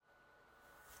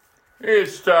Hey,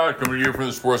 it's Todd coming to you from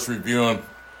the Sports Review and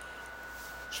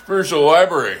Spiritual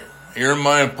Library here in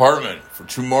my apartment for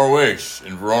 2 more weeks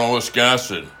in Verona,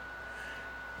 Wisconsin.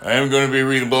 I am going to be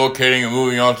relocating and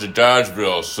moving out to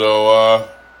Dodgeville,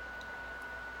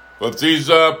 but these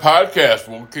podcasts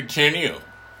will continue.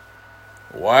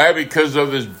 Why? Because of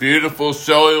this beautiful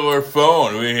cellular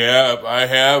phone I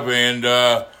have, and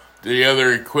the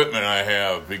other equipment I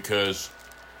have, because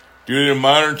due to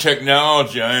modern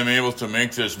technology, I am able to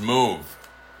make this move.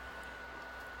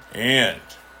 And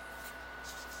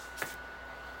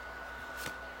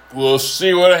we'll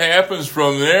see what happens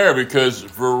from there, because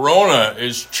Verona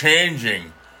is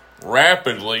changing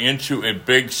rapidly into a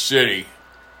big city.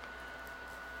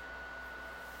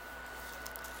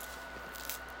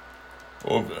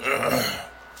 So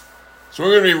we're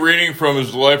going to be reading from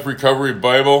his Life Recovery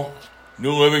Bible,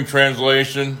 New Living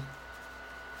Translation.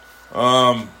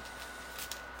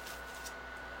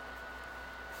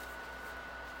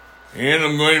 And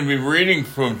I'm going to be reading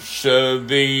from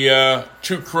the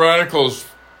 2 Chronicles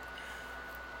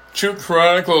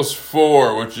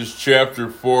 4, which is chapter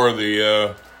 4 of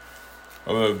the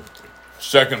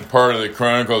second part of the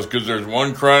Chronicles, because there's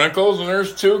 1 Chronicles and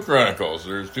there's 2 Chronicles.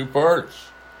 There's 2 parts.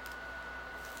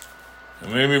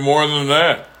 And maybe more than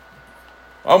that.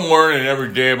 I'm learning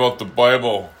every day about the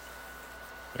Bible,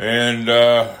 and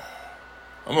I'm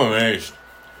amazed.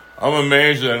 I'm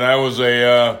amazed that I was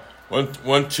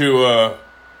went to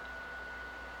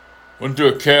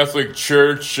a Catholic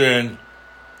church, and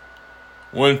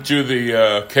went to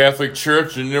the Catholic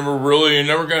church and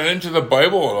never got into the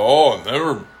Bible at all.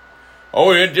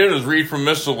 All I did was read from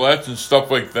missalettes and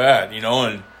stuff like that,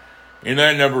 and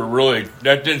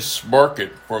that didn't spark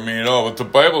it for me at all. But the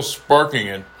Bible's sparking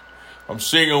it. I'm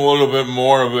seeing a little bit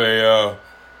more of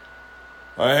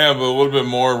I have a little bit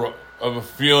more of a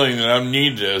feeling that I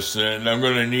need this, and I'm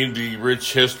going to need the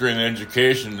rich history and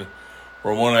education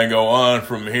for when I go on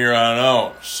from here on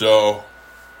out. So,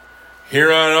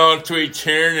 here on out to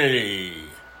eternity.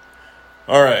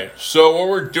 Alright, so what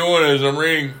we're doing is I'm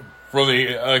reading from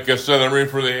the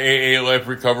AA Life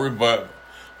Recovery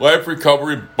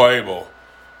Bible.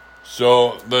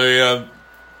 So, the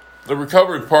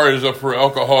recovery part is up for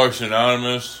Alcoholics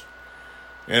Anonymous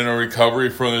and a recovery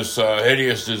from this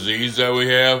hideous disease that we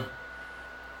have.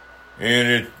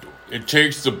 And it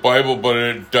takes the Bible, but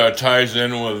it ties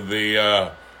in with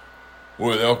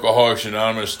Alcoholics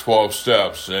Anonymous 12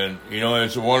 steps. And,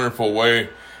 it's a wonderful way,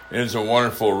 and it's a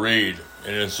wonderful read.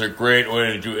 And it's a great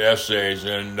way to do essays.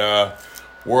 And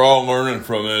we're all learning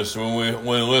from this. When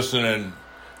we listen, and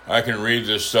I can read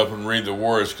this stuff and read the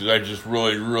words, because I just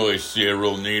really, really see a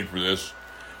real need for this,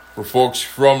 for folks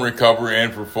from recovery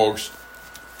and for folks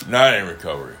not in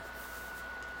recovery.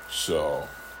 So,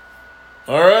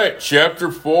 all right,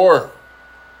 chapter 4.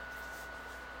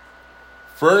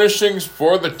 Furnishings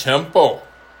for the temple.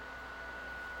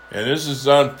 And this is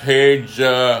on page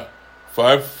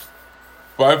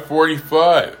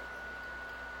 545.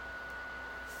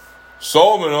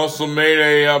 Solomon also made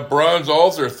a bronze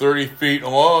altar 30 feet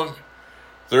long,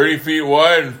 30 feet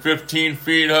wide, and 15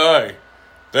 feet high.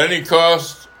 Then he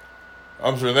cast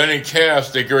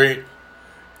a great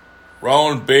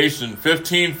round basin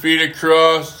 15 feet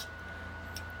across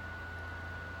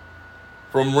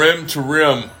from rim to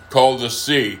rim, called the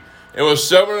sea. It was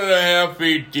 7.5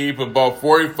 feet deep, about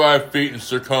 45 feet in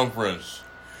circumference.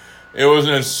 It was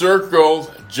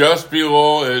encircled just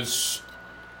below its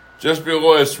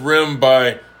rim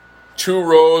by 2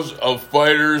 rows of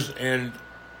fighters, and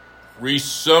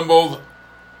resembled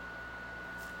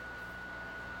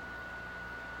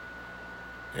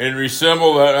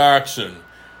that oxen.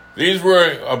 These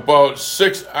were about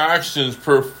 6 oxen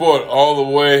per foot all the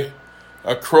way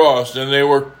across, and they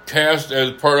were cast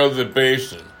as part of the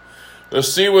basin. The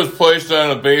sea was placed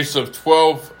on a base of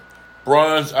 12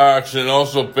 bronze oxen,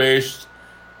 also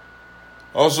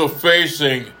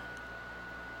facing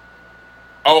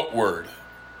outward.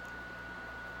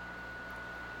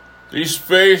 These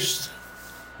faced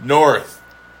north,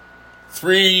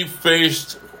 3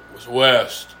 faced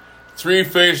west, 3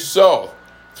 faced south,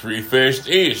 3 faced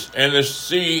east, and the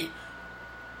sea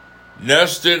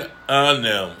nested on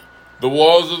them. The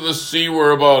walls of the sea were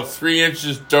about 3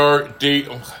 inches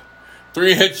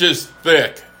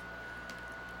thick,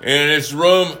 and its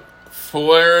rim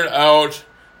flared out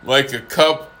like a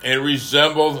cup and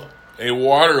resembled a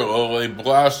water lily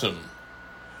blossom.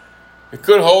 It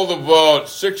could hold about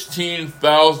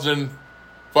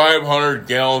 16,500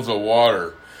 gallons of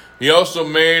water. He also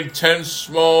made 10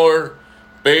 smaller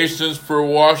basins for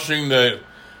washing the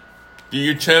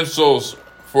utensils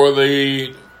for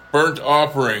the burnt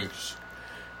offerings.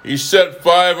 He set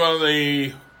 5 on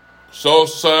the south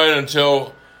side and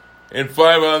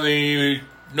 5 on the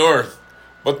north.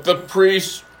 But the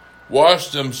priests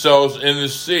washed themselves in the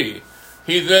sea.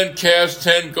 He then cast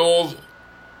 10 gold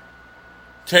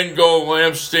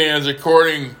lampstands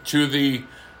according to the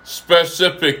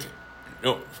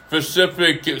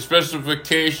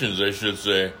specifications, I should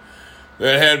say,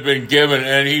 that had been given,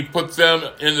 and he put them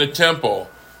in the temple.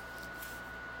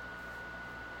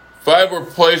 5 were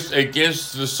placed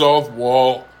against the south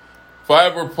wall,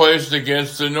 5 were placed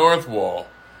against the north wall.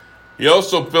 He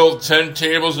also built 10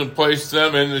 tables and placed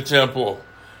them in the temple,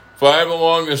 5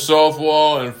 along the south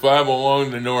wall and 5 along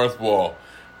the north wall.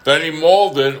 Then he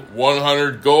molded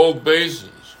 100 gold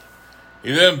basins.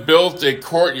 He then built a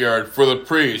courtyard for the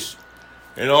priests,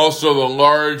 and also the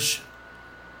large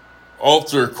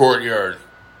outer courtyard.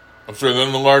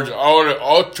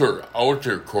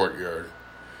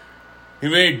 He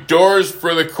made doors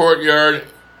for the courtyard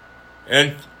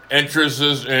and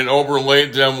entrances and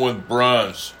overlaid them with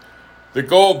bronze. The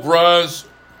bronze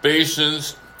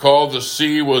basins called the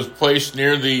sea was placed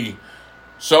near the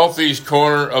southeast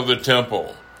corner of the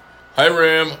temple.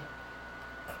 Hiram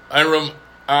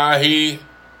Ahi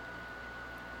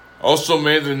also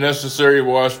made the necessary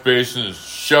wash basins,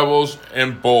 shovels,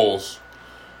 and bowls.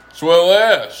 So at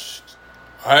last,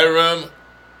 Huram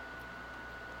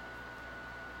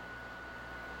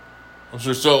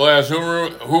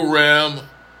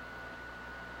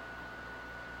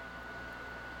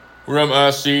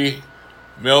Asi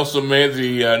also made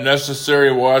the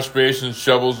necessary wash basins,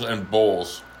 shovels, and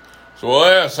bowls. So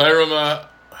alas, Hiram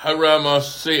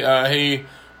Asi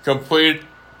completed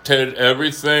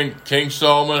everything King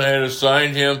Solomon had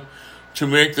assigned him to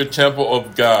make the temple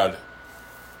of God.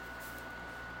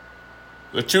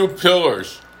 The 2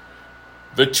 pillars,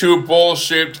 the 2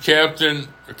 bowl-shaped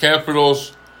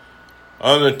capitals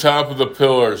on the top of the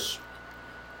pillars,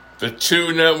 the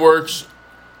 2 networks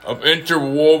of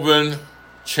interwoven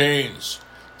chains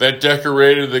that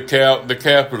decorated the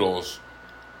capitals,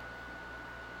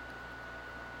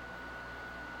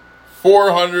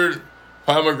 400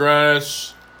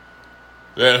 pomegranates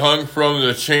that hung from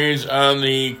the chains on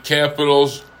the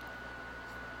capitals,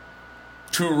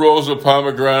 2 rows of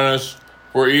pomegranates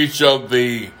for each of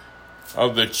the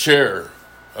chairs.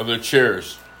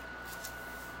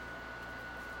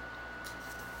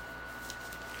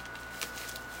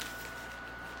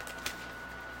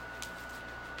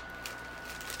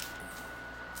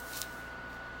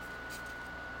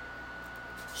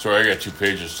 Sorry, I got 2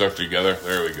 pages stuck together.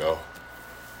 There we go.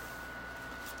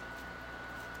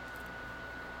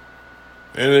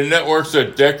 And the networks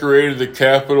that decorated the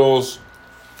capitals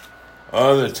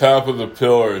on the top of the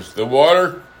pillars. The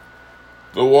water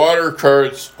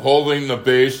carts holding the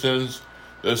basins,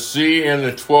 the sea and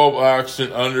the 12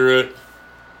 oxen under it,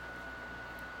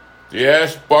 the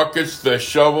ash buckets, the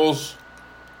shovels,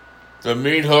 the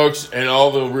meat hooks, and all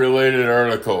the related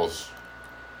articles.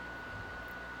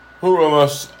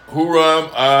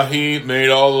 Huram Ahi made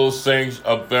all those things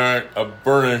of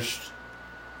burnished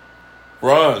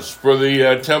bronze for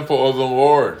the temple of the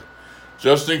Lord,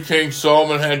 just as King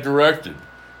Solomon had directed.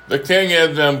 The king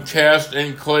had them cast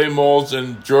in clay molds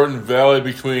in Jordan Valley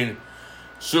between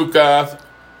Succoth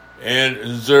and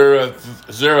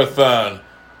Zarethan.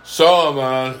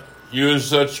 Solomon used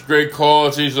such great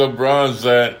qualities of bronze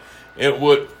that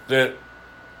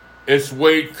its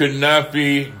weight could not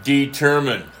be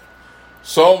determined.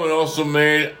 Solomon also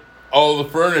made all the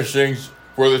furnishings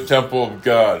for the temple of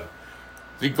God.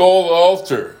 The gold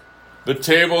altar, the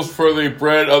tables for the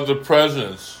bread of the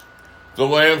presence, the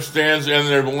lampstands and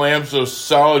their lamps of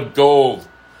solid gold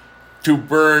to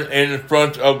burn in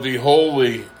front of the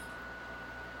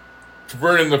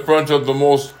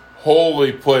most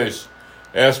holy place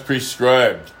as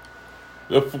prescribed.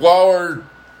 The flower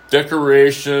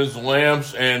decorations,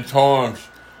 lamps, and tongs,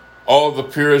 all of the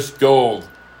purest gold.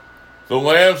 The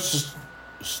lamps,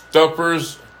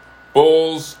 stuffers,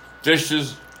 bowls,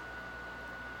 dishes,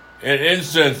 and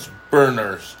incense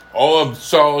burners, all of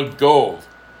solid gold.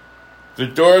 The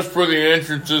doors for the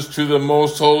entrances to the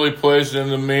most holy place in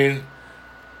the main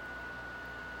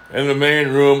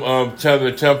room of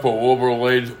the temple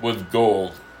overlaid with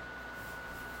gold.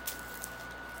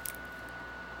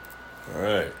 All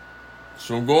right,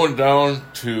 so I'm going down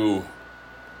to.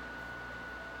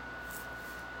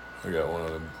 I got one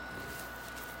of them.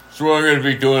 So what I'm going to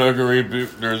be doing, I'm going to read.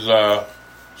 There's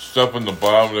stuff in the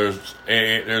bottom.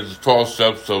 There's 12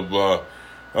 steps of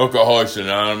Alcoholics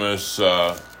Anonymous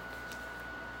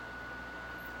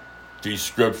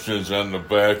descriptions on the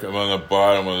back. I'm on the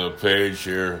bottom of the page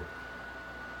here,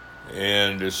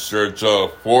 and it starts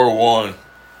off 4:1.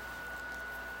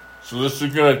 So this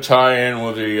is going to tie in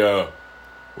with the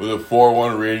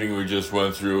 4:1 reading we just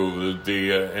went through, and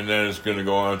then it's going to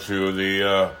go on to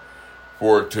the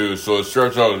 4:2. So it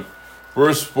starts out with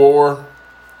verse 4.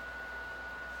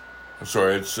 I'm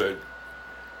sorry, it's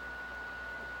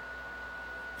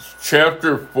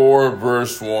chapter 4,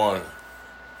 verse 1.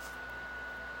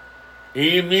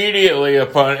 Immediately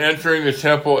upon entering the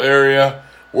temple area,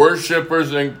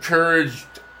 worshippers encouraged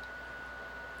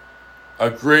a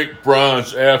great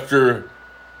bronze altar.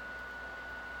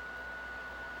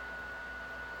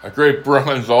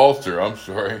 I'm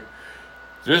sorry.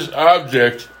 This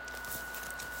object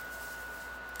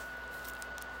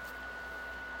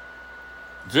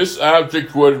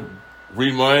would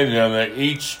remind them that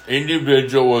each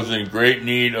individual was in great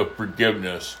need of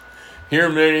forgiveness. Here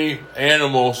many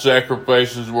animal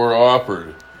sacrifices were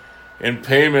offered in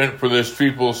payment for this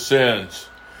people's sins.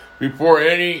 Before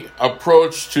any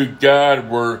approach to God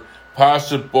were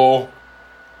possible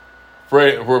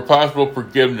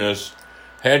forgiveness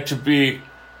had to be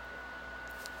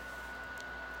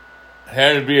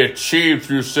achieved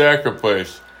through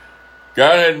sacrifice.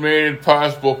 God had made it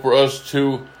possible for us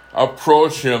to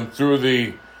approach Him through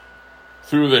the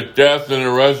death and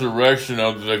the resurrection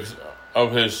of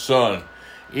His Son.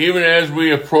 Even as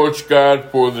we approach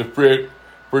God for the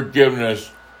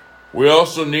forgiveness, we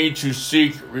also need to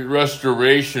seek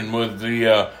restoration with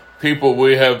the people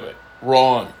we have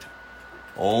wronged.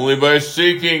 Only by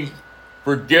seeking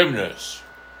forgiveness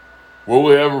will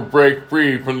we ever break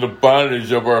free from the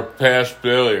bondage of our past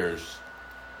failures.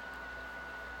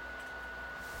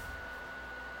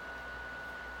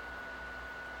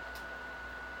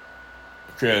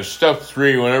 Okay, step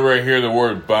 3, whenever I hear the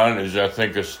word bondage, I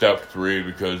think of step 3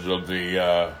 because of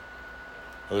the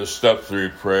step 3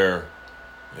 prayer.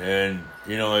 And,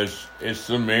 it's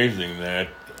amazing that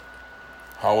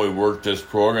how we work this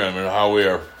program and how we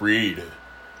are freed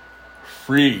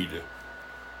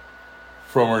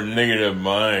from our negative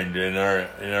mind and our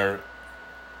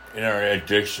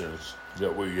addictions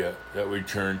that we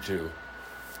turn to.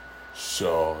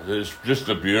 So it's just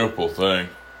a beautiful thing.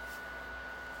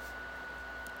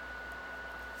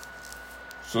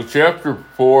 So chapter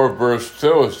 4, verse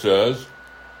 2 says,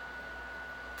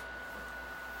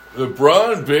 the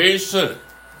bronze basin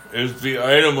is the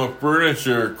item of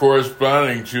furniture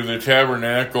corresponding to the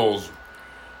tabernacle's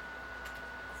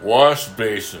wash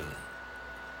basin.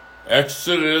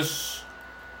 Exodus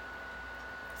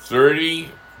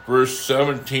 30, verse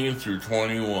 17 through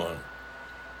 21.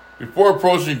 Before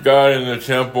approaching God in the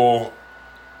temple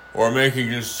or making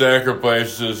his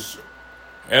sacrifices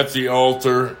at the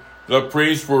altar, the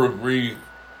priests were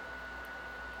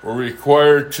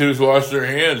required to wash their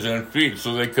hands and feet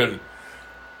so they could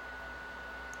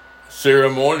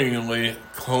ceremoniously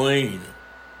clean.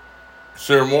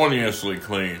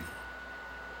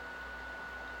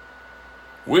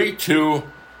 We too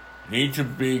need to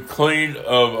be cleaned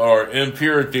of our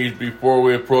impurities before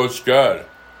we approach God.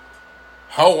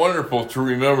 How wonderful to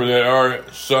remember that our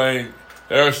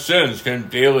sins can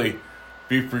daily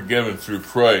be forgiven through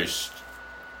Christ.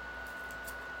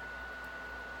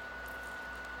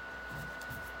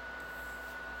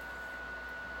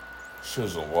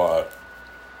 Says a lot.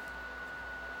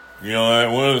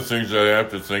 One of the things I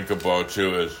have to think about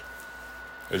too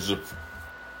is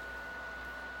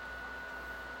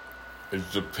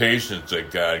the patience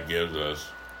that God gives us.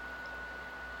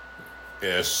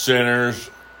 As sinners,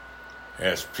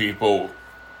 as people,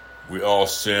 we all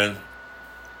sin.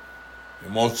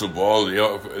 And most of all,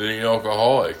 the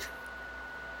alcoholic.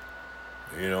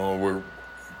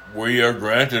 We are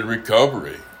granted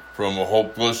recovery from a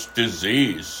hopeless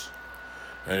disease.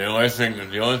 And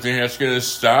the only thing that's going to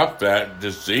stop that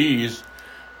disease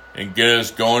and get us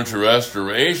going to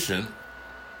restoration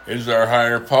is our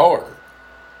higher power.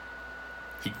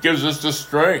 He gives us the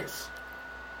strength.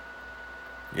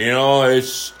 To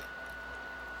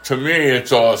me,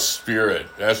 it's all spirit.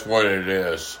 That's what it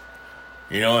is.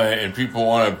 And people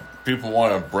want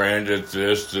to brand it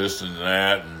this, and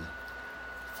that, and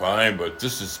fine, but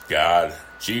this is God.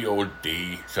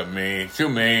 G-O-D to me.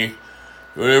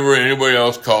 Whatever anybody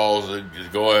else calls it,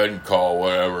 just go ahead and call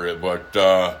whatever. But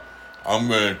I'm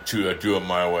going to do it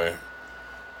my way.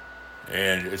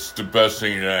 And it's the best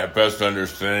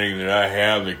understanding that I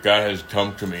have, that God has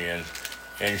come to me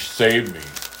and saved me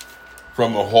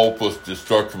from a hopeless,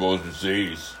 destructible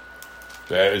disease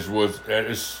that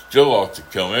is still out to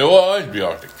kill me. It will always be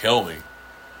out to kill me.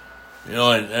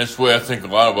 And that's the way I think a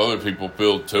lot of other people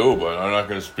feel too, but I'm not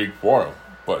going to speak for them.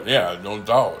 But yeah, no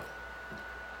doubt.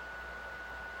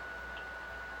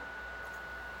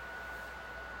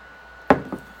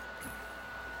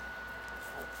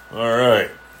 All right.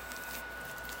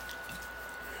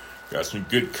 Got some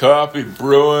good coffee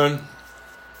brewing.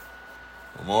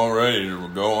 I'm all ready to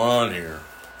go on here.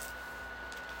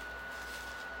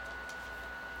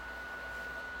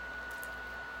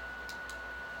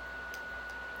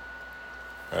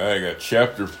 All right, I got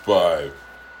chapter 5.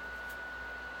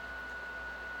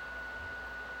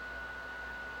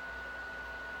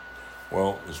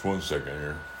 Well, just 1 second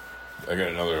here. I got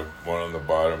another one on the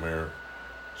bottom here.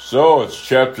 So it's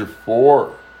chapter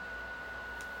 4,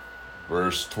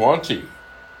 verse 20.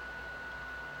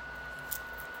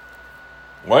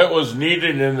 Light was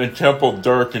needed in the temple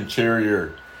dark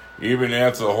interior, even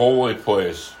at the holy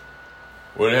place.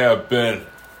 Would have been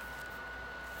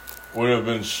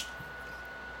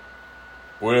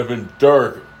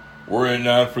dark were it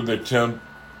not for the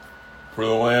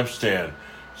lampstand.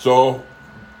 So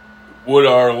would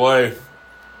our life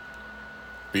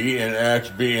be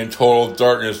in total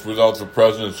darkness without the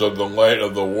presence of the light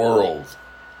of the world,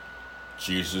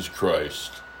 Jesus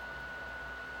Christ.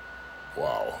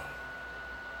 Wow.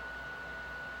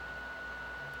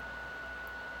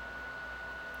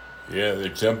 Yeah, the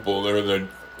temple there,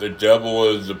 the devil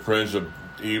is the prince of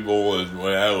evil, is the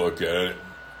way I look at it.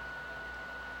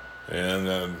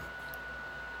 And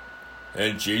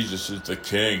Jesus is the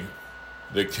king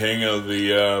of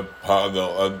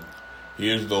he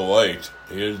is the light.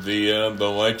 He is the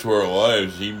light to our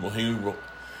lives. He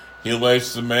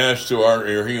lights the match to our,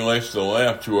 or he lights the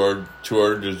lamp to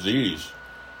our disease,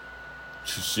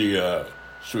 to see so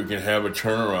we can have a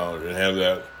turnaround and have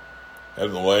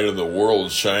the light of the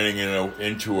world shining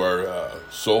into our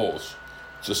souls.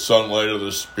 It's the sunlight of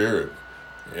the Spirit.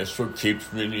 That's what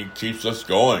keeps us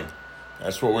going.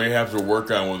 That's what we have to work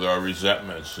on with our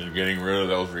resentments, and getting rid of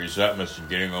those resentments and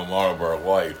getting them out of our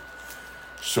life,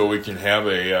 so we can have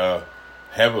a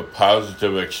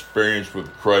positive experience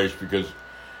with Christ. Because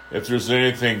if there's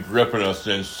anything gripping us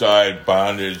inside,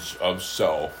 bondage of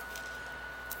self,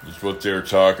 it's what they're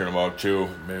talking about too.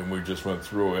 Man, we just went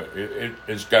through it.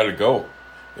 It's got to go.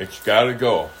 It's got to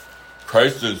go.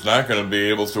 Christ is not going to be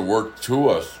able to work to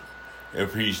us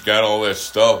if he's got all that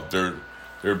stuff.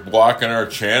 They're blocking our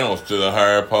channels to the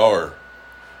higher power.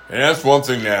 And that's one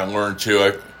thing that I learned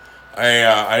too.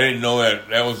 I didn't know that.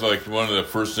 That was like one of the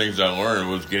first things I learned,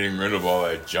 was getting rid of all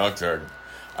that junk there.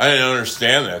 I didn't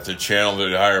understand that, the channel to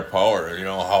the higher power,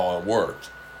 how it worked.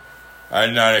 I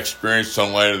had not experienced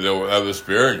sunlight of the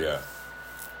Spirit yet.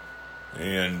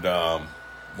 And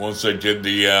once I did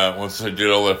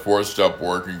all that 4-step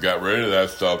work and got rid of that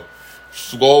stuff,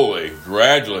 slowly,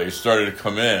 gradually, it started to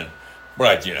come in. But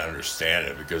I didn't understand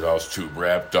it because I was too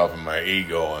wrapped up in my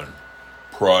ego and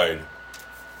pride.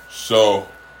 So,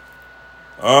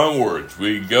 onwards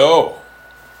we go.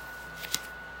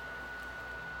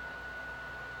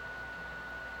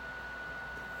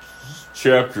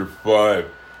 Chapter 5.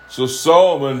 So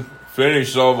Solomon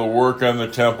finished all the work on the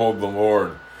temple of the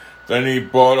Lord. Then he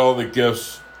brought all the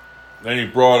gifts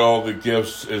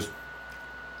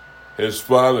his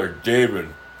father David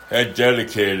had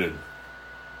dedicated,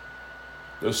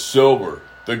 the silver,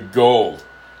 the gold,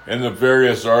 and the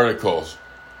various articles,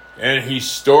 and he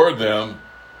stored them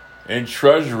in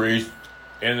treasuries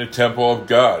in the temple of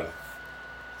God.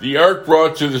 The ark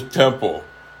brought to the temple.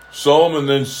 Solomon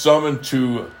then summoned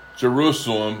to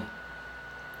Jerusalem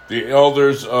the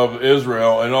elders of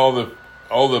Israel and all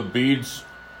the beads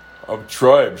of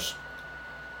tribes,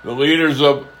 the leaders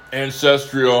of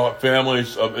ancestral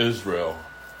families of Israel.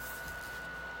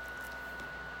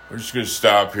 We're just going to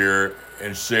stop here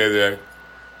and say that,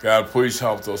 God, please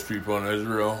help those people in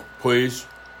Israel. Please.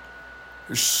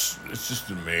 It's just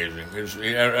amazing.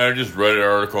 I just read an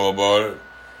article about it.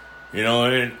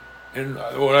 And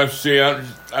what I say, I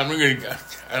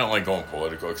don't like going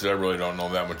political because I really don't know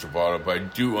that much about it, but I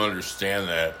do understand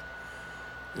that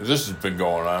this has been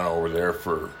going on over there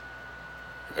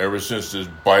ever since this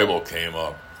Bible came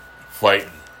up, fighting.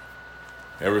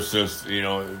 Ever since,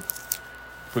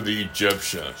 for the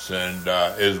Egyptians and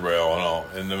Israel and all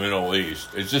in the Middle East.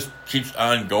 It just keeps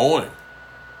on going.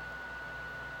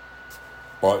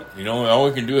 But, all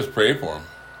we can do is pray for them.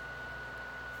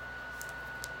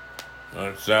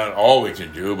 It's not all we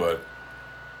can do, but,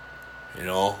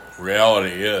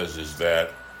 reality is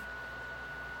that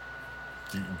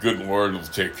the good Lord will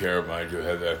take care of them. I do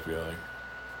have that feeling.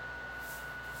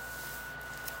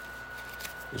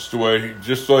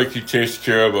 Just like he takes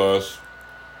care of us.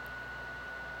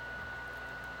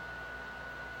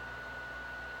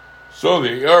 So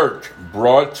the ark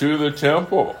brought to the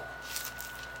temple.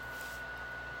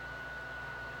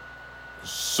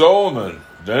 Solomon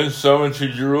then summoned to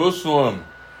Jerusalem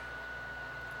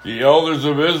the elders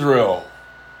of Israel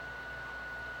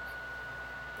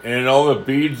and all the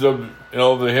beads of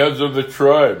the heads of the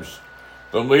tribes,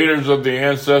 the leaders of the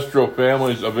ancestral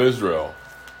families of Israel.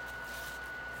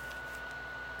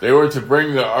 They were to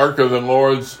bring the Ark of the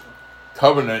Lord's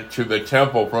covenant to the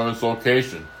temple from its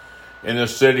location in the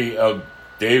city of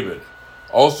David,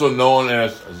 also known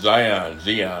as Zion.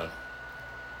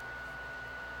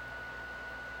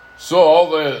 So all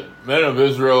the men of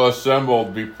Israel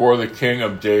assembled before the king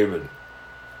of David.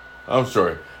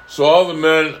 So all the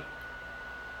men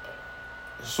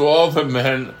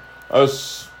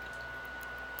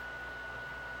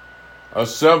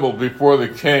assembled before the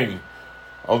king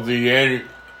of the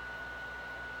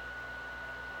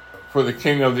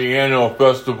annual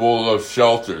festival of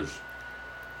shelters,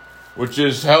 which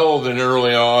is held in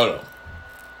early autumn.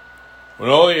 When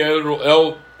all the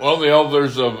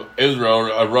elders of Israel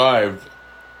arrived,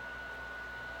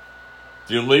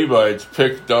 the Levites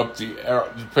picked up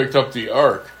the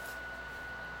ark.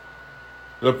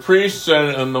 The priests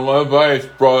and the Levites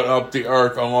brought up the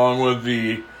ark along with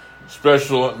the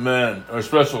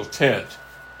special tent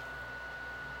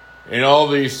and all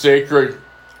these sacred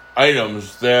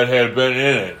items that had been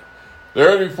in it.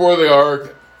 There before the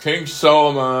ark, King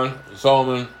Solomon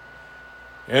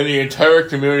and the entire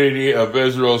community of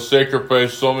Israel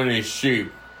sacrificed so many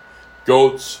sheep,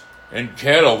 goats, and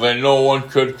cattle that no one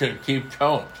could keep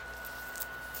count.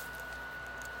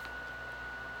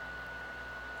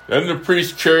 Then the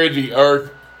priests carried the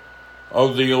ark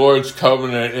of the Lord's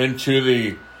covenant into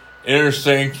the inner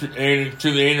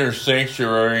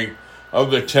sanctuary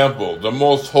of the temple, the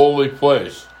most holy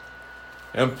place,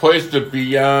 and placed it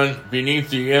beneath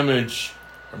the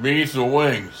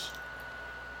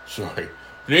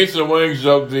wings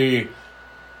of the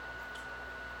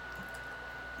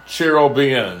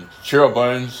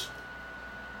cherubims.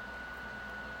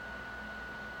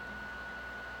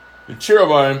 The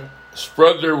cherubim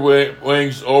spread their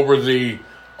wings over the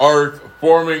ark,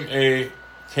 forming a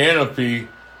canopy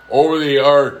over the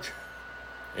ark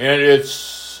and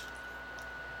its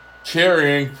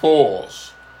carrying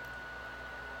poles.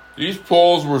 These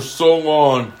poles were so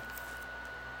long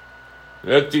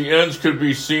that the ends could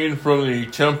be seen from the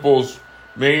temple's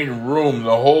main room,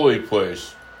 the holy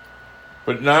place,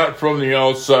 but not from the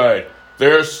outside.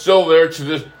 They are still there to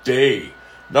this day.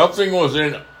 Nothing was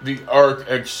in the ark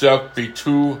except the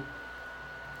two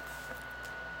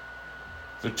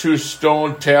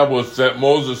stone tablets that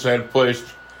Moses had placed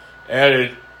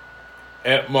at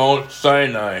Mount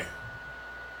Sinai,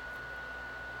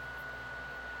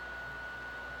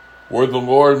 where the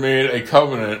Lord made a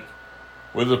covenant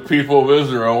with the people of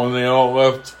Israel when they all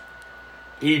left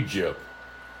Egypt.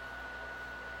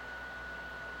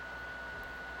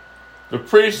 The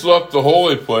priests left the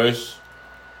holy place.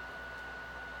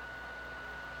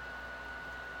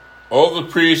 All the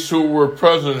priests who were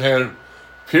present had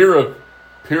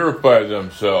purified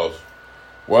themselves,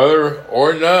 whether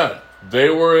or not they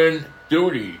were in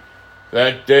duty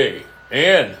that day,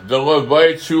 and the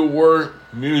Levites who were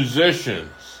musicians.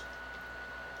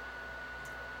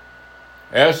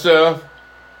 Asaph,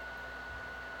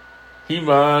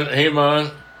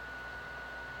 Heman,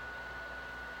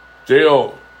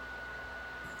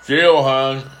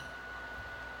 Jehohan,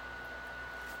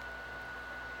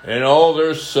 and all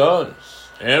their sons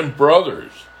and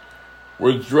brothers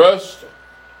were dressed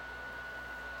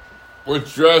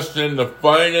in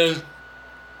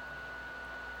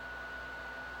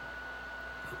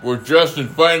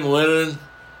fine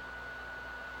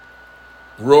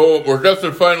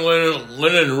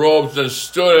linen robes and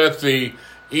stood at the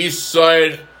east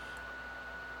side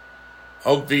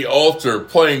of the altar,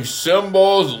 playing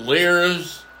cymbals,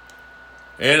 lyres,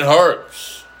 and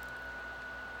harps.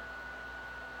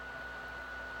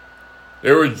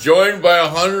 They were joined by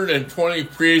 120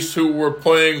 priests who were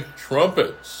playing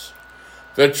trumpets.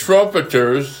 The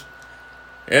trumpeters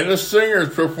and the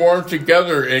singers performed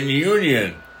together in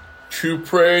union to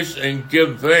praise and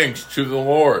give thanks to the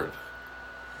Lord.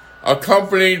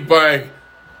 Accompanied by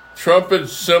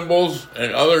trumpets, cymbals,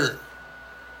 and other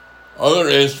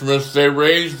instruments, they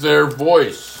raised their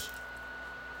voices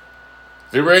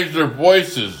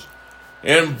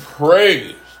and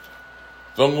praised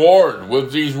the Lord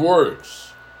with these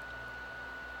words.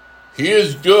 He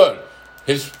is good.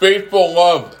 His faithful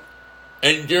love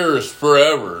endures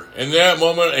forever. In that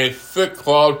moment, a thick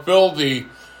cloud filled the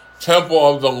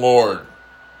temple of the Lord.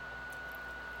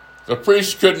 The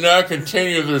priests could not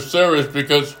continue their service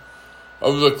because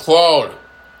of the cloud,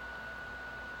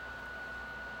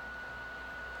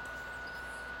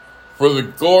 for the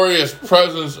glorious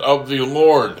presence of the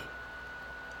Lord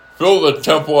filled the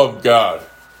temple of God.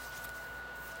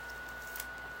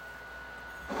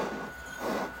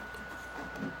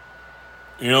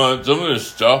 Some of this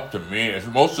stuff to me,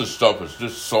 most of the stuff is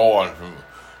just so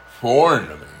foreign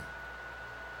to me.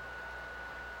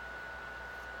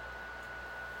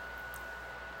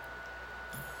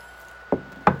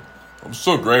 I'm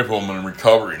so grateful I'm in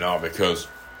recovery now because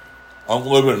I'm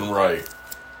living right.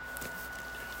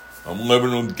 I'm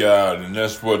living with God, and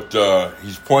that's what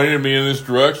He's pointed me in this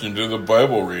direction to the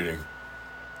Bible reading.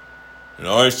 I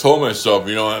always told myself,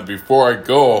 before I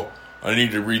go, I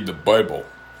need to read the Bible.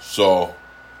 So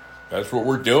that's what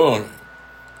we're doing.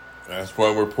 That's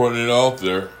why we're putting it out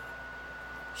there.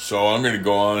 So I'm going to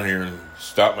go on here and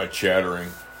stop my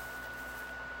chattering.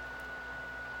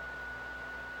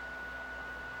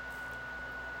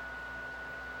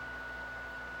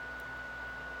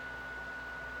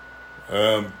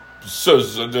 It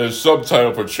says the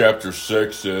subtitle for chapter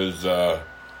 6 is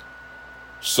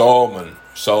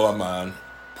Solomon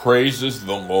praises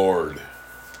the Lord.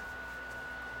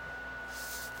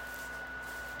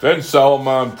 Then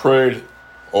Solomon prayed,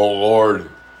 O Lord,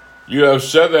 you have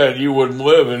said that you would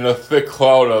live in a thick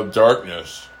cloud of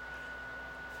darkness.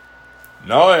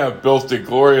 Now I have built a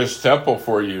glorious temple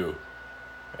for you,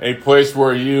 a place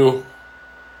where you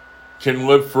can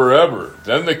live forever.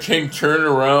 Then the king turned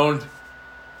around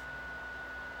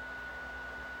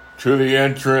to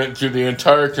the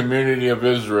entire community of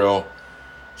Israel,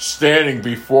 standing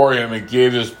before him, and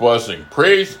gave this blessing.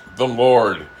 Praise the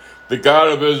Lord, the God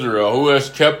of Israel, who has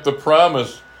kept the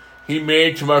promise He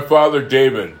made to my father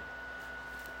David.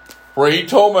 For He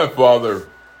told my father,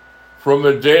 from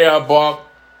the day I brought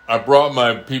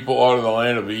my people out of the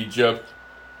land of Egypt,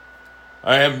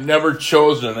 I have never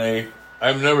chosen an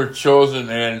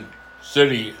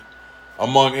city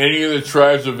among any of the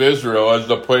tribes of Israel as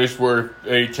the place where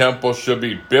a temple should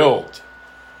be built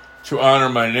to honor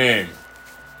my name.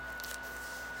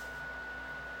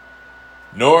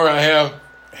 Nor have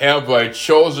I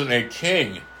chosen a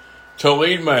king to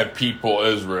lead my people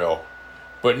Israel.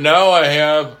 But now I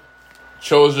have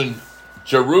chosen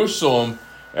Jerusalem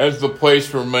as the place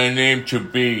for my name to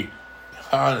be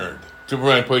honored.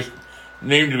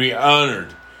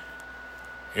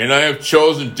 And I have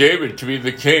chosen David to be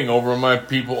the king over my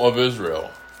people of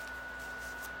Israel.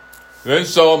 Then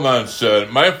Solomon said,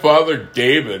 my father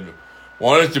David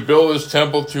wanted to build this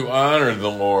temple to honor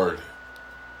the Lord.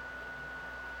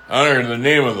 Honor the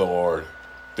name of the Lord,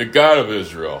 the God of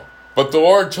Israel. But the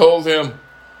Lord told him,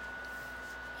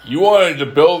 you wanted to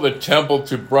build a temple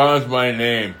to bronze my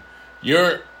name.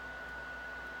 Your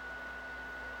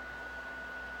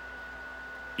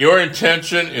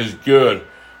intention is good,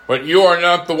 but you are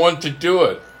not the one to do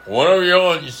it. One of your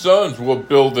own sons will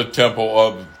build the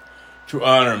temple to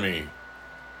honor me.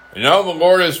 And now the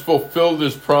Lord has fulfilled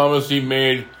His promise He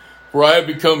made, for I have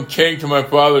become king to my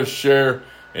father's share,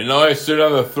 and now I sit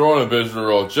on the throne of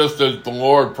Israel, just as the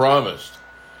Lord promised.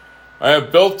 I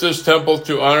have built this temple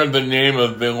to honor the name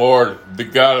of the Lord, the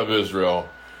God of Israel.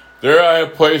 There I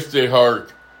have placed the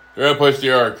ark,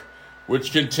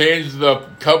 which contains the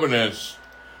covenants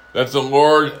that the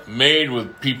Lord made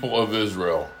with people of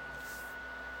Israel.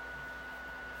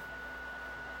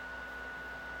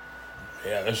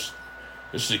 Yeah, this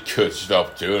is good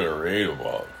stuff too to read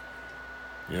about.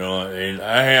 And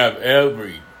I have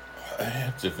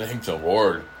to thank the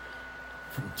Lord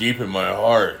deep in my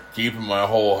heart, deep in my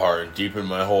whole heart, deep in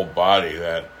my whole body,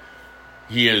 that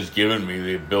He has given me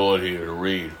the ability to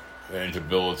read and the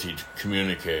ability to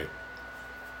communicate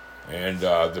and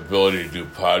the ability to do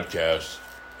podcasts.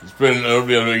 It'll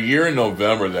be a year in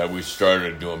November that we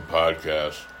started doing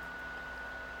podcasts.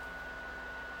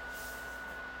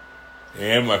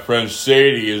 And my friend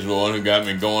Sadie is the one who got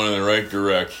me going in the right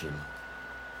direction.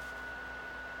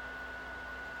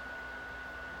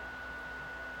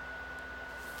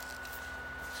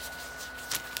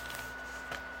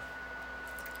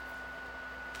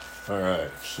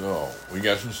 Alright, so we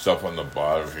got some stuff on the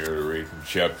bottom here to read from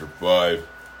chapter 5.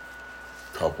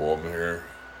 A couple of them here.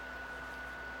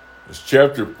 It's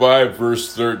chapter 5,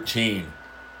 verse 13.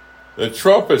 The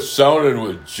trumpet sounded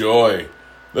with joy.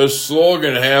 The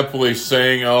slogan happily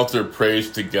sang out their praise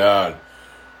to God.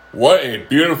 What a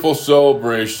beautiful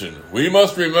celebration. We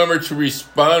must remember to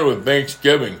respond with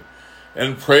thanksgiving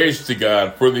and praise to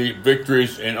God for the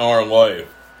victories in our life.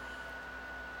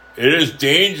 It is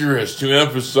dangerous to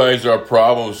emphasize our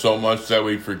problems so much that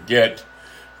we forget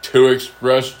to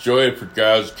express joy for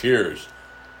God's cares.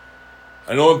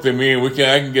 I know what they mean.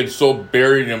 I can get so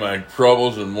buried in my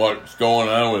troubles and what's going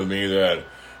on with me that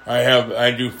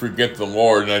I do forget the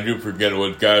Lord, and I do forget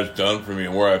what God's done for me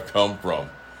and where I've come from.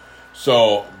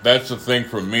 So that's the thing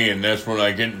for me, and that's when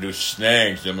I get into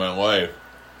snags in my life,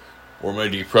 where my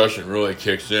depression really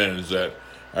kicks in, is that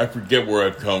I forget where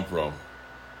I've come from.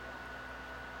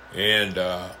 and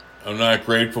I'm not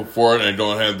grateful for it, and I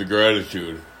don't have the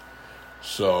gratitude.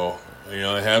 So,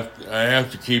 I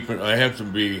have to keep it. I have to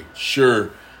be sure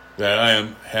that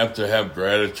have to have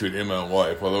gratitude in my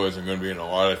life. Otherwise, I'm going to be in a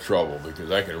lot of trouble because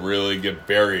I can really get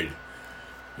buried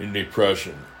in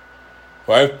depression.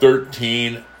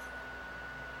 5:13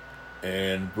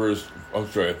 and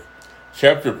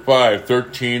chapter 5,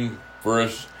 13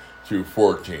 verse through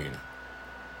 14.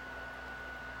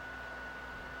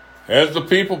 As the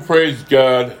people praised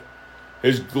God,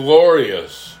 His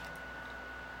glorious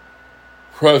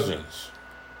presence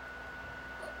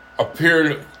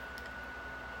appeared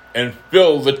and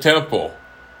filled the temple.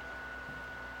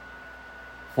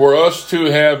 For us to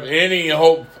have any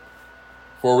hope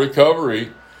for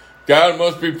recovery, God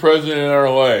must be present in our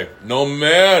life. No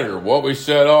matter what we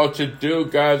set out to do,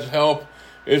 God's help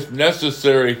is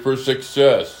necessary for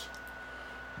success.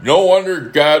 No wonder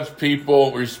God's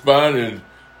people responded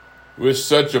with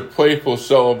such a playful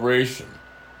celebration.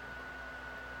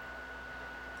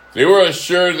 They were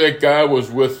assured that God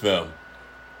was with them.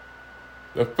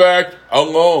 The fact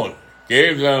alone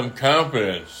gave them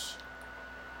confidence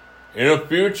in a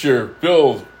future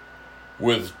filled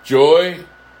with joy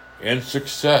and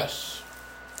success.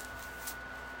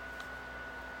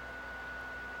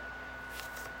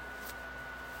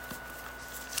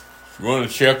 We're going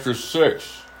to chapter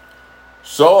 6.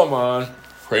 Solomon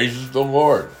praises the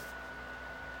Lord.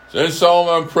 Then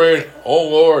Solomon prayed, O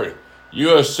Lord, you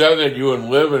have said that you would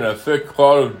live in a thick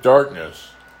cloud of darkness.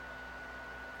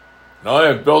 Now I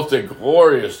have built a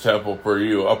glorious temple for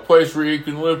you, a place where you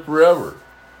can live forever.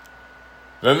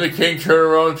 Then the king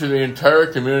turned around to the entire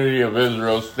community of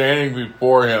Israel standing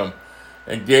before him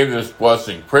and gave this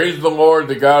blessing. Praise the Lord,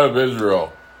 the God of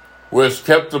Israel, who has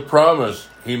kept the promise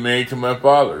he made to my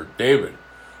father, David.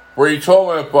 For he told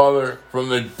my father, from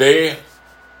the day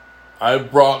I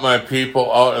brought my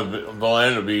people out of the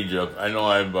land of Egypt. I know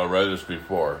I've read this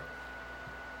before.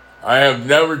 I have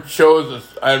never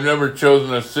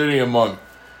chosen a city among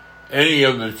any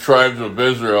of the tribes of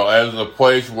Israel as the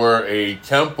place where a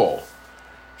temple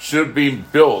should be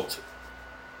built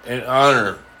in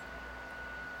honor.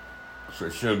 So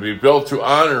it should be built to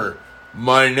honor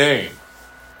my name.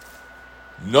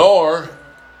 Not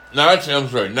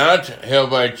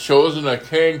have I chosen a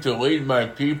king to lead my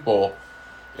people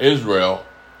Israel,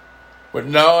 but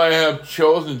now I have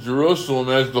chosen Jerusalem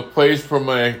as the place for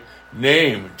my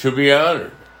name to be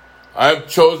honored. I have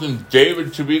chosen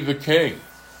David to be the king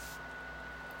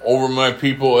over my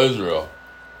people Israel.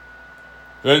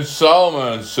 Then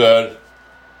Solomon said,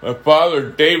 my father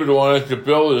David wanted to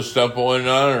build this temple in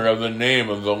honor of the name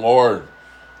of the Lord,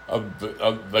 of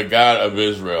the God of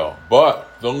Israel. But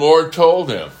the Lord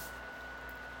told him,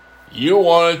 you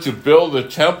wanted to build a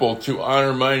temple to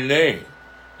honor my name.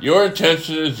 Your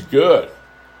intention is good,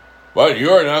 but you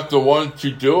are not the one to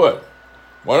do it.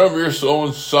 One of your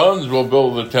own sons will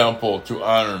build the temple to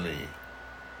honor me.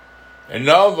 And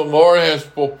now the Lord has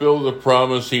fulfilled the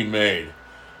promise he made.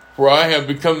 For I have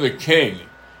become the king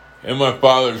in my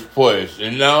father's place,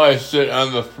 and now I sit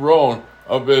on the throne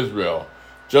of Israel,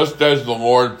 just as the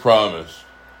Lord promised.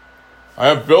 I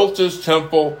have built this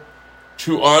temple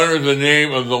to honor the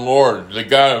name of the Lord, the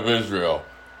God of Israel.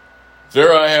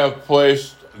 There I have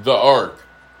placed the ark,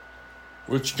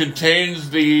 which contains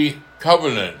the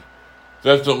covenant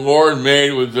that the Lord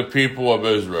made with the people of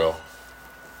Israel.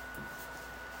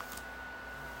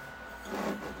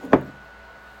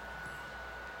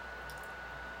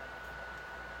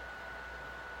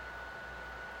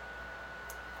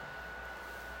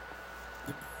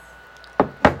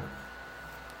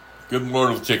 Good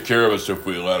Lord will take care of us if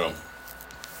we let him.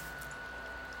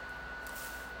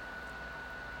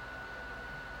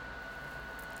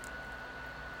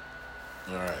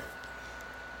 All right.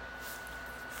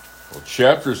 Well,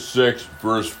 chapter 6,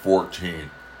 verse 14.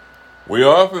 We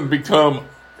often become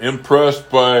impressed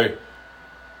by,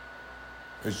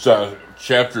 it's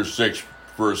chapter 6,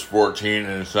 verse 14,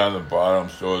 and it's on the bottom,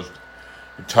 so it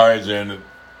ties in,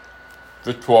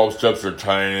 the 12 steps are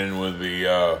tying in with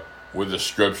the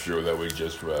scripture that we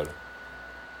just read.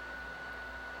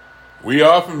 We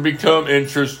often become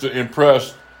impressed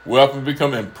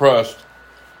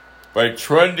by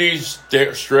trendy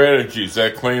strategies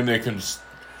that claim they can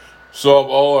solve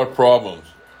all our problems.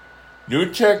 New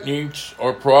techniques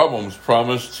or problems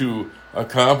promise to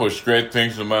accomplish great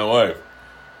things in my life.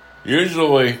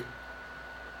 Usually,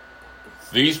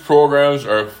 these programs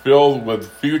are filled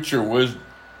with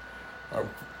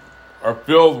are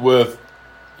filled with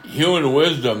human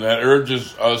wisdom that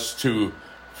urges us to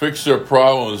fix our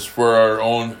problems by our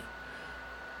own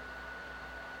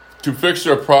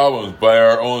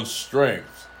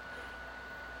strength.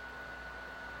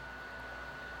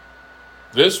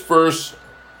 This verse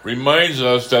reminds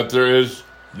us that there is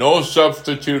no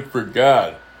substitute for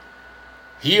God.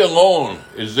 He alone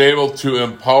is able to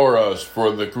empower us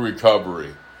for the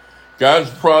recovery. God's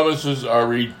promises are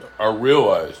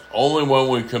realized only when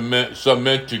we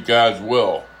submit to God's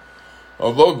will.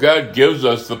 Although God gives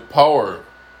us the power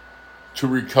to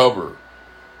recover,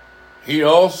 He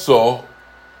also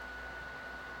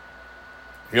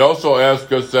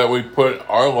asks us that we put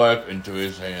our life into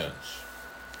His hands.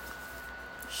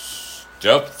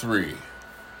 Step 3.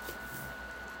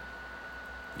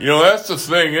 That's the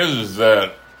thing is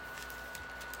that,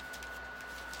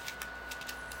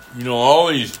 all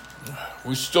these,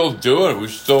 we still do it. We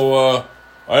still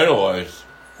idolize.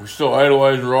 We still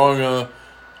idolize wrong.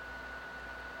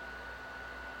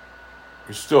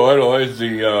 We still idolize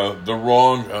the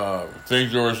wrong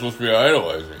things that we're supposed to be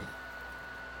idolizing.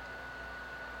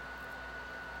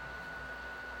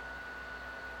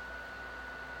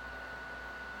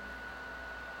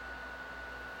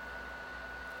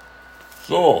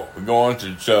 So, we go on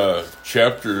to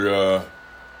chapter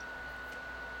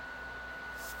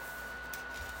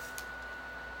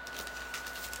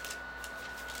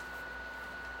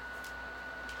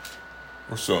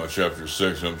we're still on chapter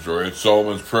 6, I'm sorry. It's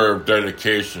Solomon's Prayer of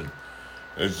Dedication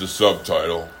is the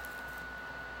subtitle.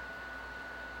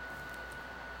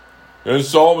 Then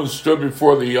Solomon stood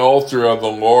before the altar of the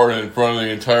Lord in front of the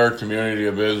entire community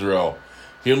of Israel.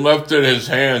 He lifted his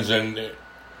hands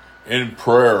in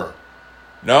prayer.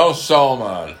 Now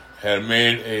Solomon had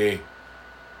made a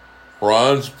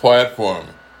bronze platform,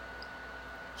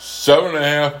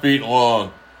 7.5 feet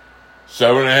long,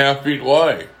 7.5 feet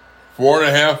wide,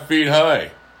 4.5 feet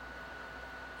high,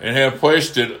 and had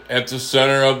placed it at the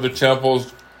center of the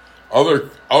temple's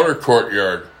outer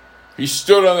courtyard. He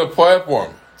stood on the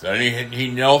platform. Then he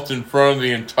knelt in front of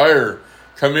the entire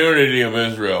community of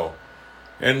Israel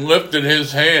and lifted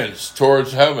his hands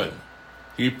towards heaven.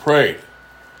 He prayed,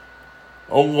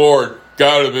 O Lord,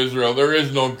 God of Israel, there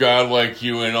is no God like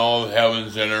you in all the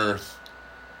heavens and earth.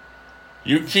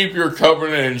 You keep your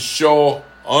covenant and show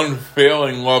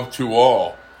unfailing love to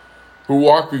all who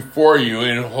walk before you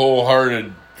in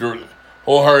wholehearted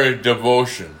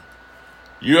devotion.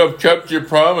 You have kept your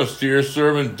promise to your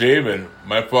servant David,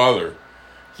 my father.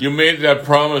 You made that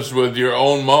promise with your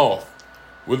own mouth,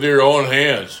 with your own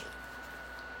hands.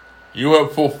 You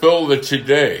have fulfilled it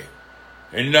today.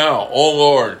 And now, O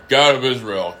Lord, God of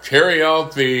Israel, carry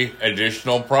out the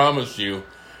additional promise you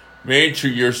made to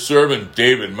your servant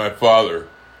David, my father.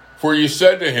 For you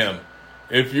said to him,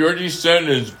 if your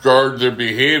descendants guard their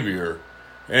behavior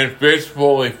and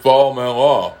faithfully follow my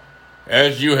law,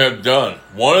 as you have done,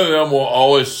 one of them will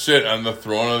always sit on the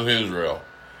throne of Israel.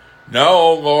 Now,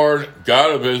 O Lord,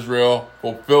 God of Israel,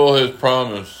 fulfill this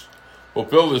promise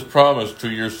to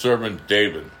your servant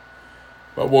David.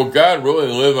 But will God really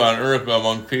live on earth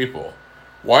among people?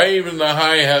 Why even the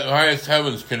highest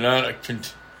heavens cannot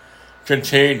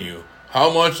contain you?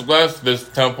 How much less this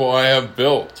temple I have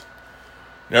built?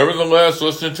 Nevertheless,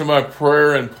 listen to my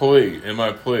prayer and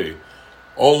my plea.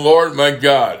 O Lord, my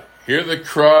God, hear the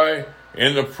cry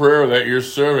and the prayer that your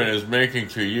servant is making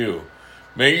to you.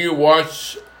 May you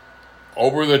watch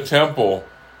over the temple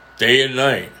day and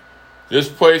night, this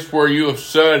place where you have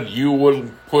said you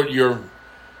would put your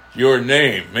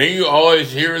name. May you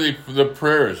always hear the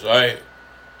prayers I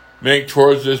make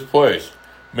towards this place.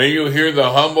 May you hear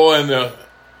the humble and the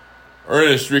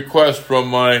earnest request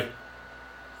from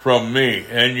me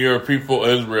and your people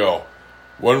Israel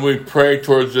when we pray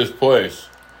towards this place.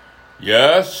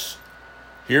 Yes,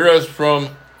 hear us from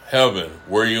heaven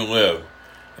where you live,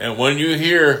 and when you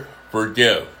hear,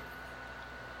 forgive.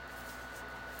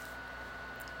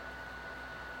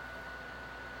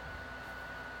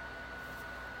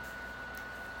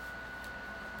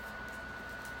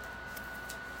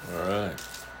 All right.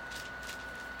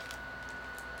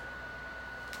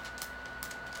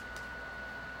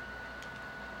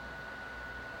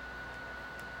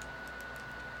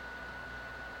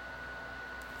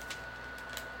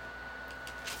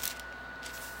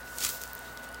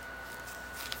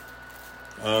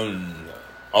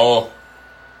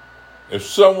 If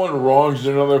someone wrongs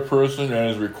another person and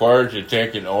is required to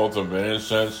take an oath of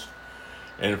innocence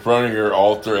in front of your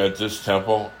altar at this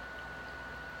temple,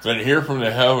 then hear from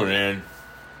the heaven and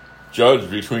judge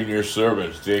between your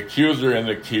servants, the accuser and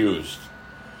the accused.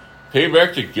 Pay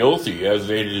back the guilty as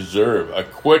they deserve.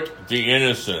 Acquit the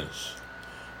innocents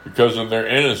because of their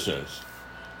innocence.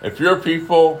 If your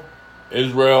people,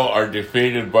 Israel, are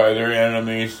defeated by their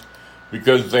enemies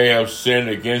because they have sinned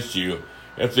against you,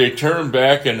 if they turn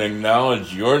back and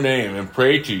acknowledge your name and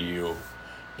pray to you,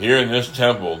 here in this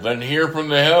temple, then hear from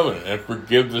the heaven and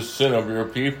forgive the sin of your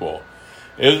people,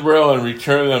 Israel, and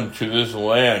return them to this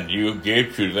land you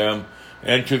gave to them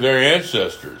and to their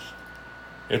ancestors.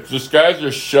 If the skies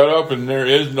are shut up and there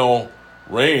is no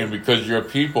rain because your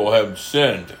people have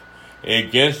sinned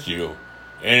against you,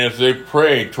 and if they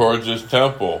pray towards this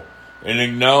temple and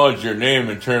acknowledge your name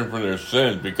and turn from their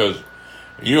sins because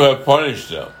you have punished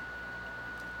them,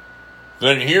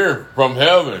 then hear from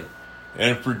heaven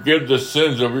and forgive the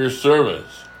sins of your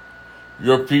servants,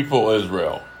 your people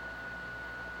Israel.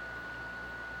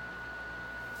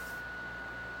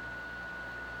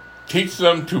 Teach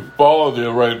them to follow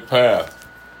the right path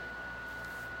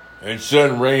and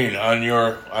send rain on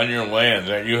your land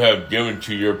that you have given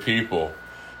to your people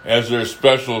as their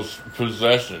special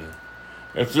possession.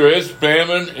 If there is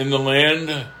famine in the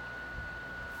land,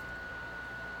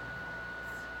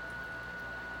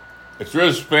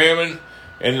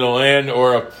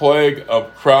 or a plague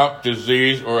of crop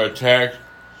disease or attack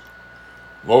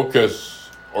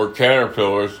locusts or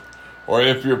caterpillars, or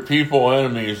if your people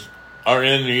enemies are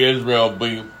in the Israel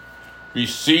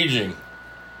besieging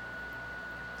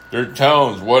their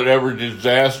towns, whatever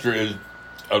disaster is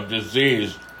of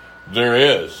disease there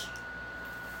is.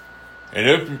 And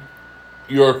if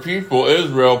your people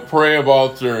Israel pray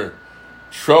about their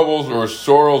troubles or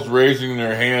sorrows, raising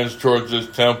their hands towards this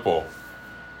temple,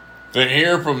 then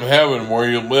hear from heaven where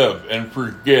you live and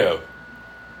forgive.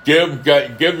 Give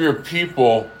your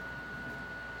people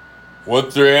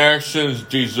what their actions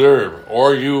deserve,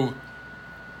 or you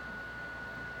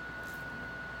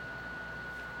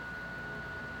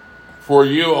for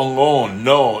you alone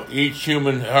know each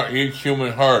human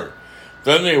heart.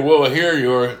 Then they will hear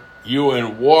you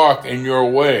and walk in your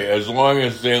way as long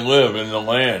as they live in the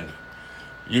land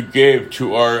you gave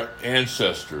to our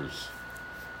ancestors.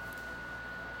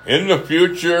 In the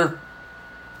future,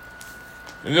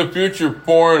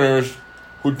 foreigners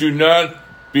who do not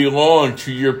belong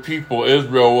to your people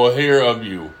Israel will hear of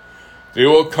you. They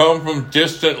will come from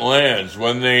distant lands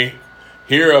when they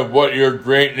hear of what your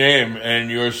great name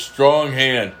and your strong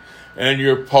hand and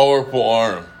your powerful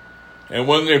arm. And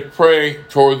when they pray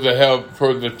toward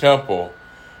the temple,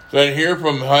 then hear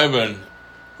from heaven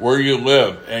where you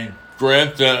live and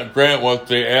grant what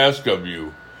they ask of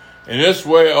you. In this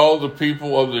way, all the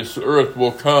people of this earth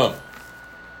will come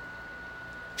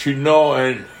to know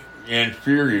and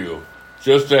fear you,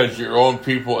 just as your own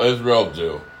people Israel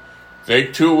do. They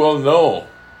too will know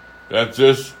that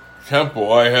this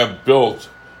temple I have built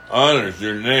honors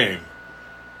your name.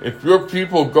 If your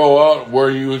people go out where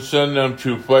you send them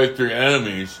to fight their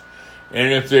enemies,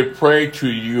 and if they pray to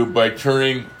you by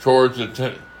turning towards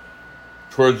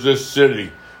this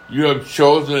city you have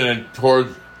chosen, and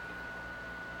towards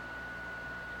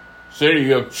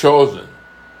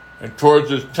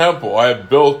this temple I have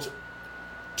built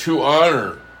to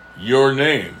honor your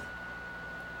name,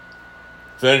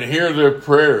 then hear their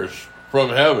prayers from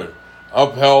heaven,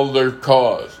 uphold their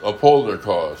cause.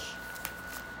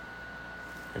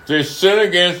 If they sin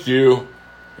against you,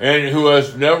 and who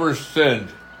has never sinned,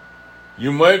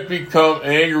 you might become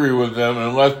angry with them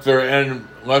and let their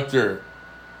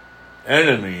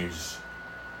enemies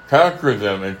conquer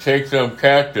them and take them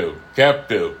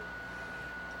captive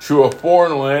to a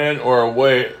foreign land or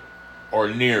away or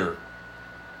near.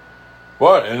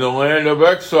 But in the land of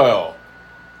exile,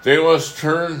 they must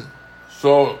turn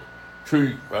to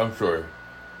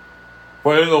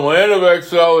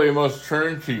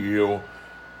you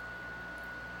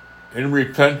in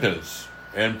repentance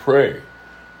and pray.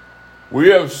 We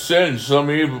have sinned,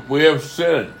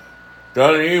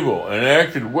 done evil, and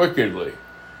acted wickedly.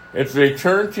 If they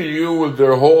turn to you with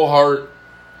their whole heart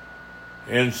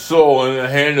and soul in the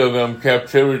hand of them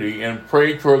captivity, and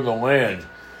pray toward the land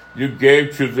you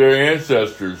gave to their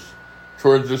ancestors,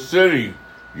 towards the city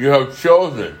you have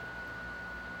chosen,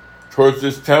 towards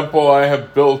this temple I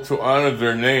have built to honor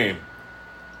their name,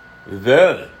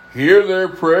 then hear their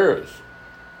prayers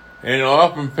and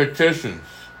often petitions.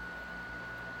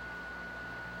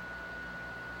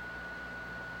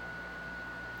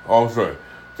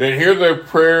 Then hear their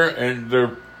prayer and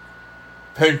their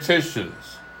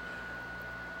petitions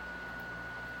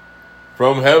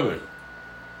from heaven,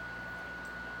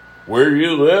 where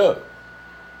you live,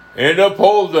 and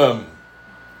uphold them,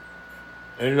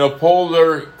 and uphold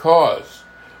their cause.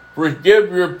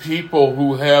 Forgive your people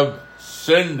who have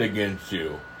sinned against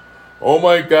you. Oh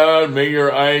my God, may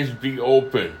your eyes be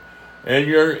open and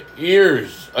your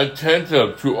ears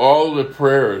attentive to all the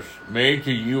prayers made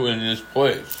to you in this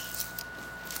place.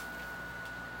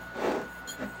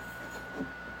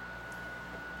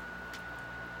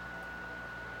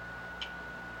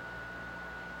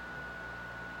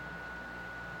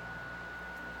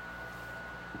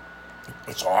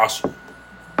 It's awesome.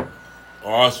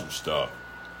 Awesome stuff.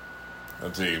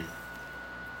 Let's see.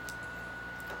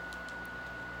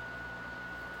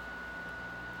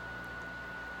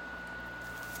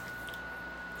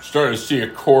 Starting to see a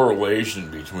correlation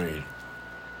between.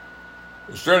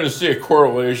 We're starting to see a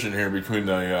correlation here between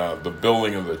the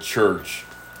building of the church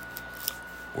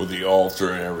with the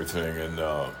altar and everything, and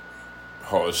how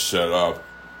it's set up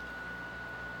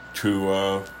to,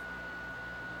 I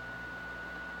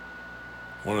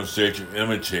want to say to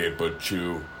imitate, but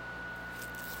to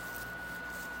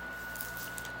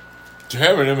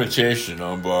have an imitation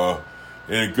of,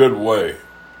 in a good way,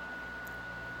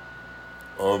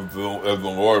 of the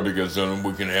Lord, because then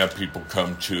we can have people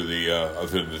come to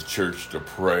the church to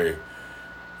pray.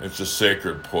 It's a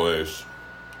sacred place,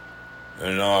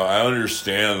 and I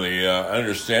understand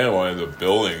why the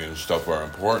building and stuff are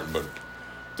important, but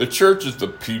the church is the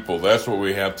people. That's what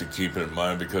we have to keep in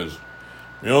mind, because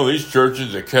these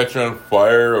churches that catch on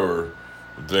fire, or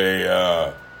they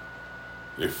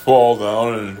fall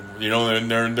down,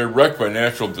 and they're wrecked by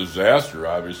natural disaster,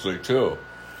 obviously too.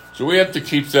 So we have to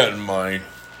keep that in mind,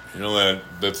 that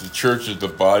the church is the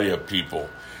body of people,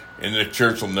 and the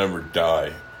church will never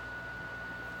die.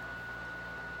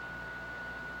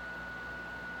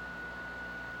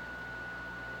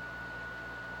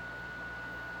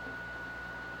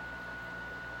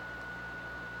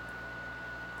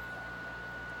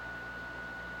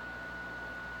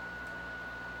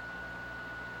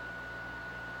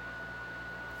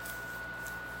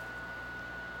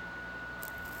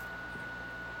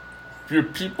 If your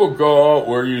people go out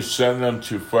where you send them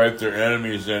to fight their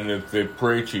enemies, and if they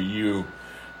pray to you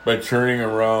by turning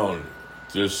around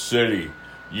this city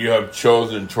you have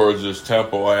chosen towards this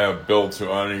temple I have built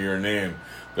to honor your name,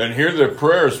 then hear their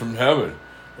prayers from heaven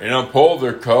and uphold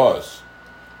their cause.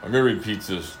 I'm going to repeat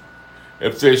this.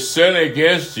 If they sin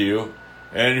against you,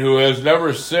 and who has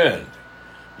never sinned,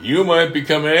 you might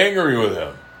become angry with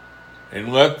them,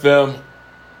 and let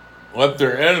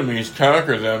their enemies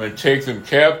conquer them and take them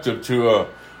captive to a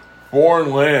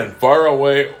foreign land, far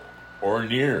away or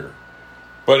near.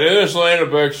 But in this land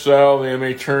of exile they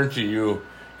may turn to you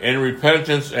in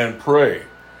repentance and pray.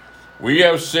 We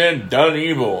have sinned, done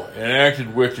evil, and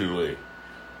acted wickedly.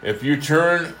 If they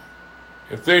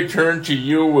turn to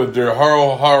you with their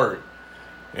whole heart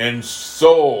and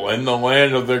soul in the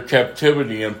land of their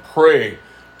captivity, and pray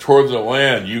toward the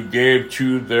land you gave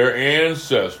to their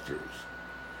ancestors,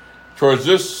 towards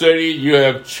this city you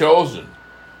have chosen,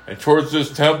 and towards this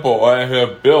temple I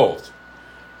have built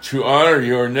to honor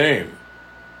your name,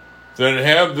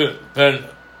 then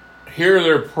hear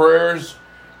their prayers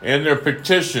and their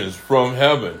petitions from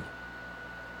heaven,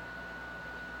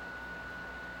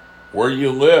 where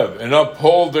you live, and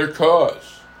uphold their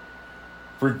cause.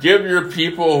 Forgive your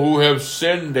people who have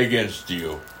sinned against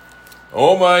you.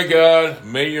 Oh my God,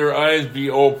 may your eyes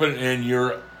be open and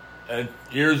your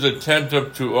ears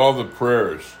attentive to all the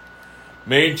prayers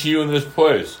made to you in this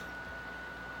place.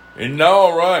 And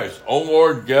now arise, O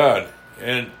Lord God,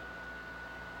 and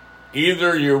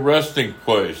either your resting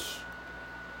place,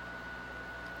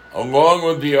 along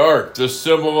with the ark, the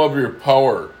symbol of your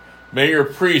power. May your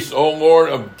priests, O Lord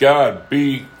of God,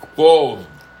 be clothed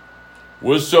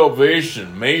with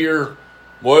salvation. May your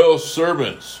loyal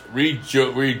servants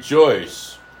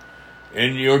rejoice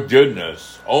in your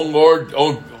goodness. O Lord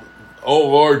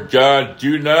God,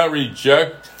 do not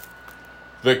reject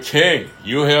the king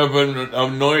you have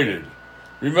anointed.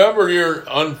 Remember your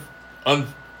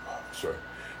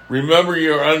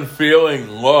unfailing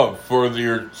love for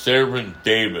your servant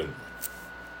David.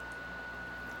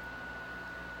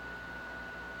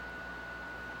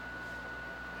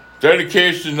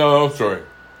 Dedication,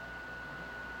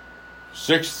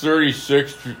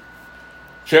 636,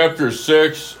 chapter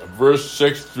 6, verse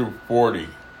 6 through 40.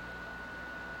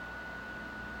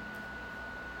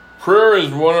 Prayer is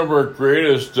one of our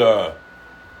greatest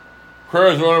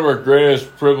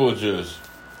privileges.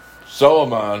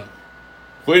 Solomon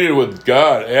pleaded with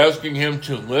God, asking him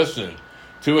to listen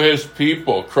to his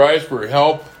people, cries for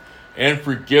help and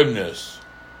forgiveness.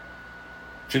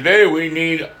 Today we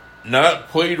need not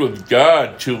plead with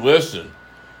God to listen.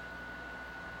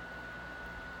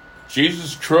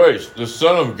 Jesus Christ, the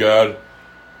Son of God,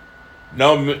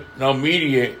 now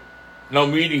mediates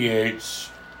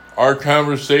our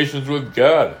conversations with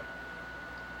God.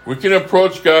 We can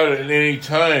approach God at any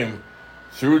time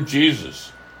through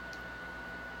Jesus,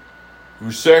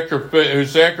 whose sacrificial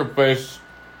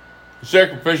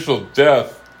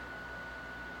death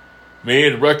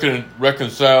made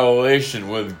reconciliation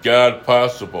with God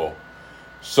possible.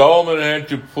 Solomon had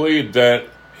to plead that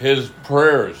his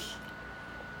prayers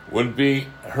would be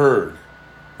heard,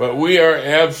 but we are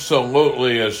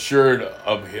absolutely assured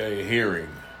of a hearing.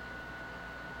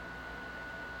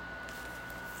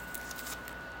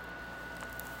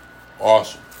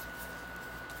 Awesome.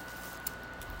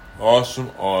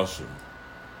 Awesome.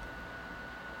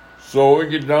 So we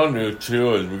get down to it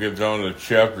too, as we get down to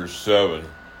chapter 7,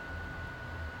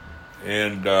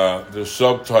 and the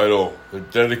subtitle, The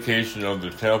Dedication of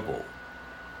the Temple.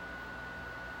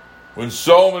 When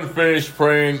Solomon finished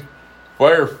praying,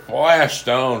 fire flashed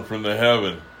down from the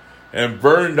heaven and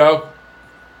burned up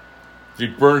the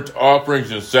burnt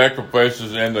offerings and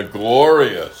sacrifices, and the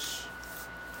glorious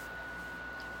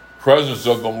presence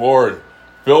of the Lord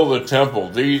filled the temple.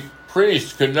 The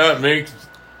priests could not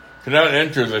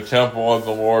enter the temple of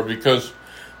the Lord because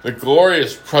the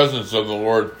glorious presence of the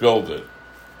Lord filled it.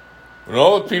 When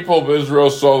all the people of Israel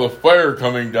saw the fire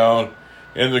coming down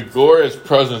and the glorious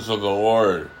presence of the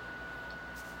Lord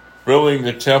filling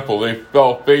the temple, they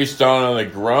fell face down on the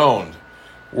ground,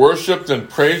 worshipped and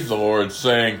praised the Lord,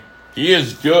 saying, He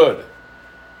is good.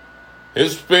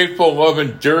 His faithful love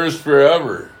endures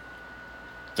forever.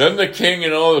 Then the king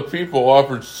and all the people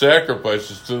offered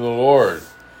sacrifices to the Lord.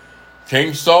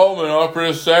 King Solomon offered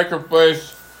a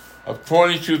sacrifice of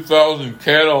 22,000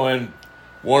 cattle and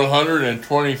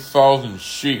 120,000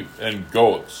 sheep and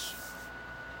goats.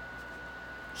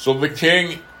 So the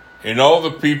king and all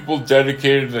the people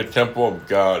dedicated the temple of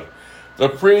God. The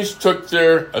priests took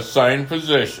their assigned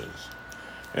positions,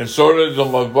 and so did the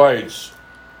Levites,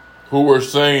 who were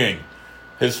singing,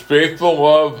 His faithful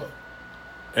love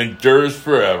endures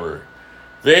forever.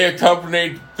 They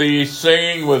accompanied the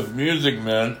singing with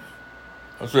They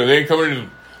accompanied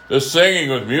the singing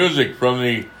with music from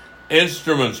the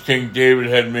instruments King David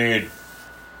had made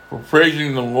for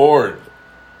praising the Lord.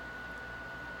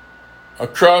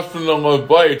 Across from the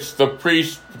Levites, the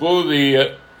priests blew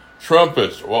the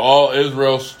trumpets while all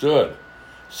Israel stood.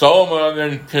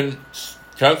 Solomon then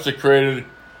consecrated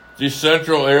the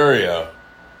central area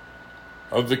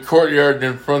of the courtyard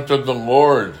in front of the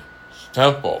Lord's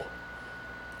temple.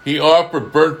 He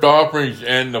offered burnt offerings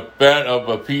and the fat of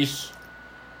a peace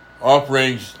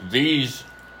offerings. These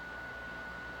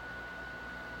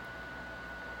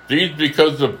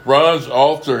because the bronze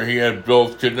altar he had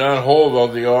built could not hold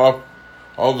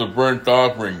all the burnt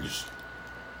offerings,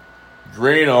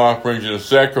 grain offerings, and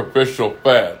sacrificial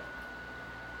fat.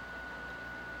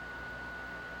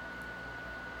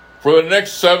 For the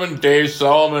next 7 days,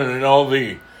 Solomon and all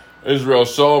the Israel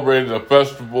celebrated the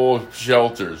festival of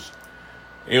shelters.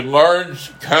 A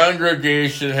large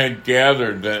congregation had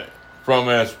gathered from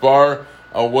as far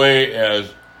away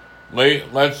as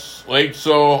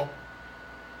Lebo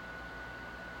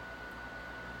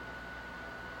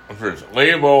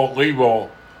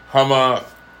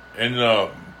Hamath in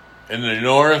the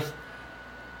north,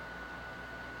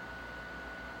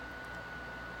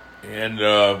 and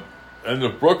the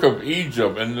brook of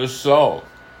Egypt in the south.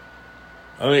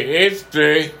 On the 8th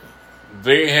day,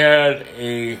 they had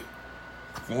a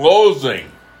closing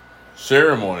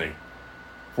ceremony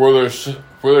for their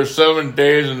 7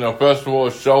 days, and the festival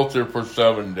of shelter for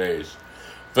 7 days.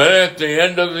 Then at the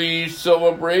end of the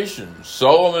celebration,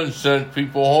 Solomon sent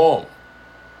people home.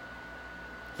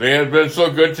 They had been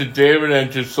so good to David and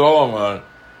to Solomon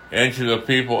and to the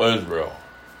people of Israel.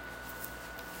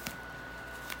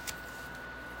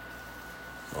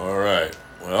 All right,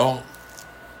 well,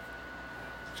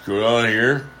 let's go down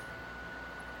here.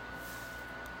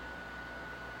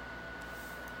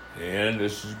 And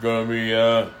this is going to be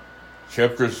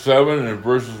chapter 7 and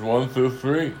verses 1 through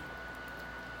 3.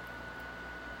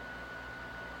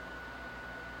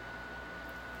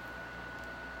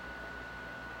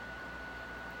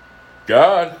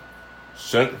 God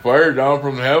sent fire down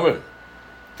from heaven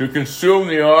to consume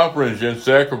the offerings and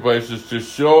sacrifices to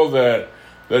show that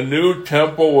the new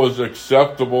temple was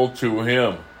acceptable to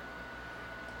him.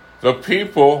 The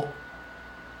people's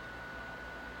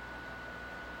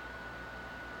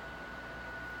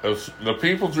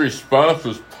response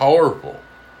was powerful.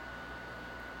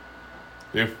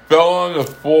 They fell on the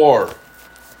floor,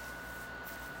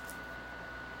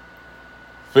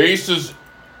 faces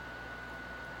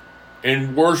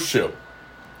in worship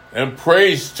and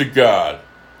praise to God.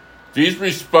 Their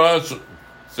response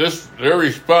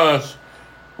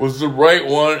was the right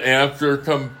one after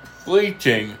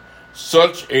completing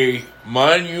such a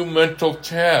monumental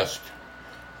task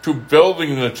to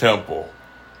building the temple.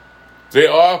 They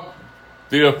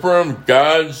affirmed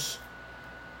God's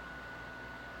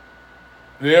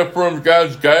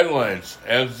guidelines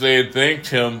as they thanked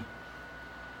him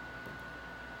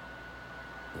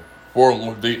for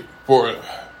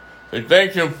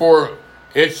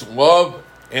its love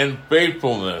and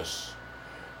faithfulness.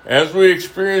 As we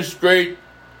experience great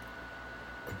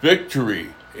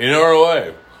victory in our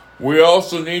life, we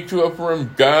also need to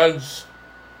affirm God's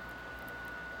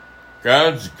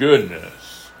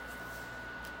goodness.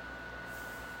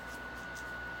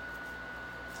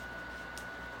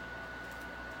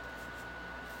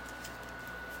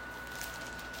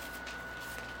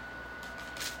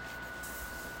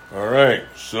 All right,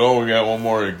 so we got one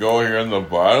more to go here on the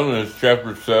bottom. It's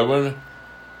chapter 7,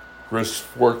 verse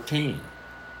 14.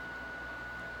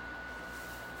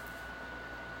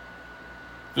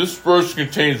 This verse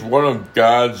contains one of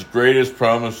God's greatest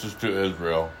promises to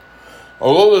Israel.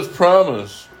 Although this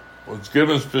promise was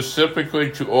given specifically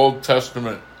to Old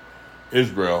Testament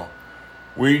Israel,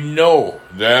 we know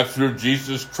that through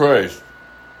Jesus Christ,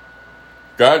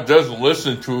 God doesn't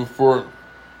listen to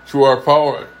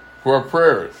our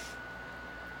prayers.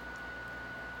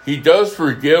 He does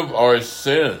forgive our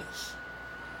sins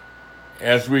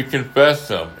as we confess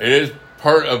them. It is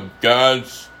part of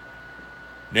God's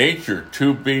nature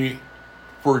to be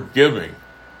forgiving.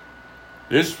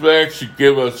 This fact should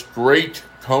give us great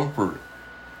comfort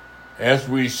as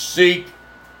we seek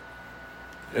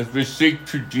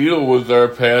to deal with our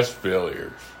past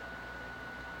failures.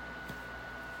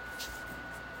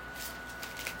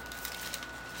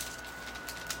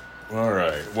 All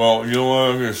right. Well, you know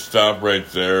what? I'm going to stop right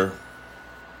there.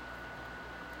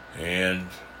 And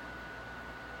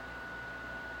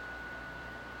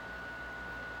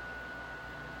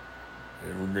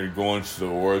we're going to go into the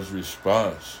Lord's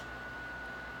response.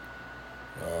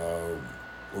 We're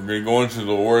going to go into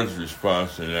the Lord's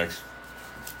response in the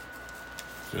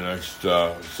next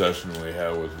session we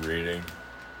have with reading.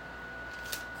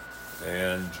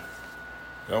 And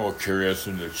that will carry us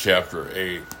into chapter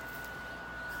 8.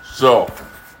 So,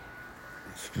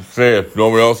 say if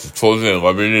nobody else is closing in,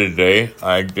 love you today.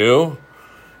 I do.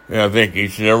 And I thank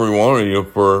each and every one of you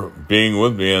for being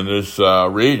with me in this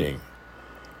reading.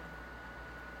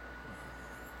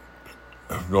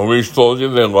 If nobody's told you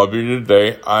they love you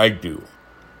today, I do.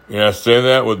 And I say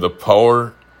that with the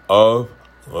power of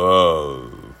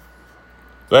love.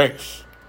 Thanks.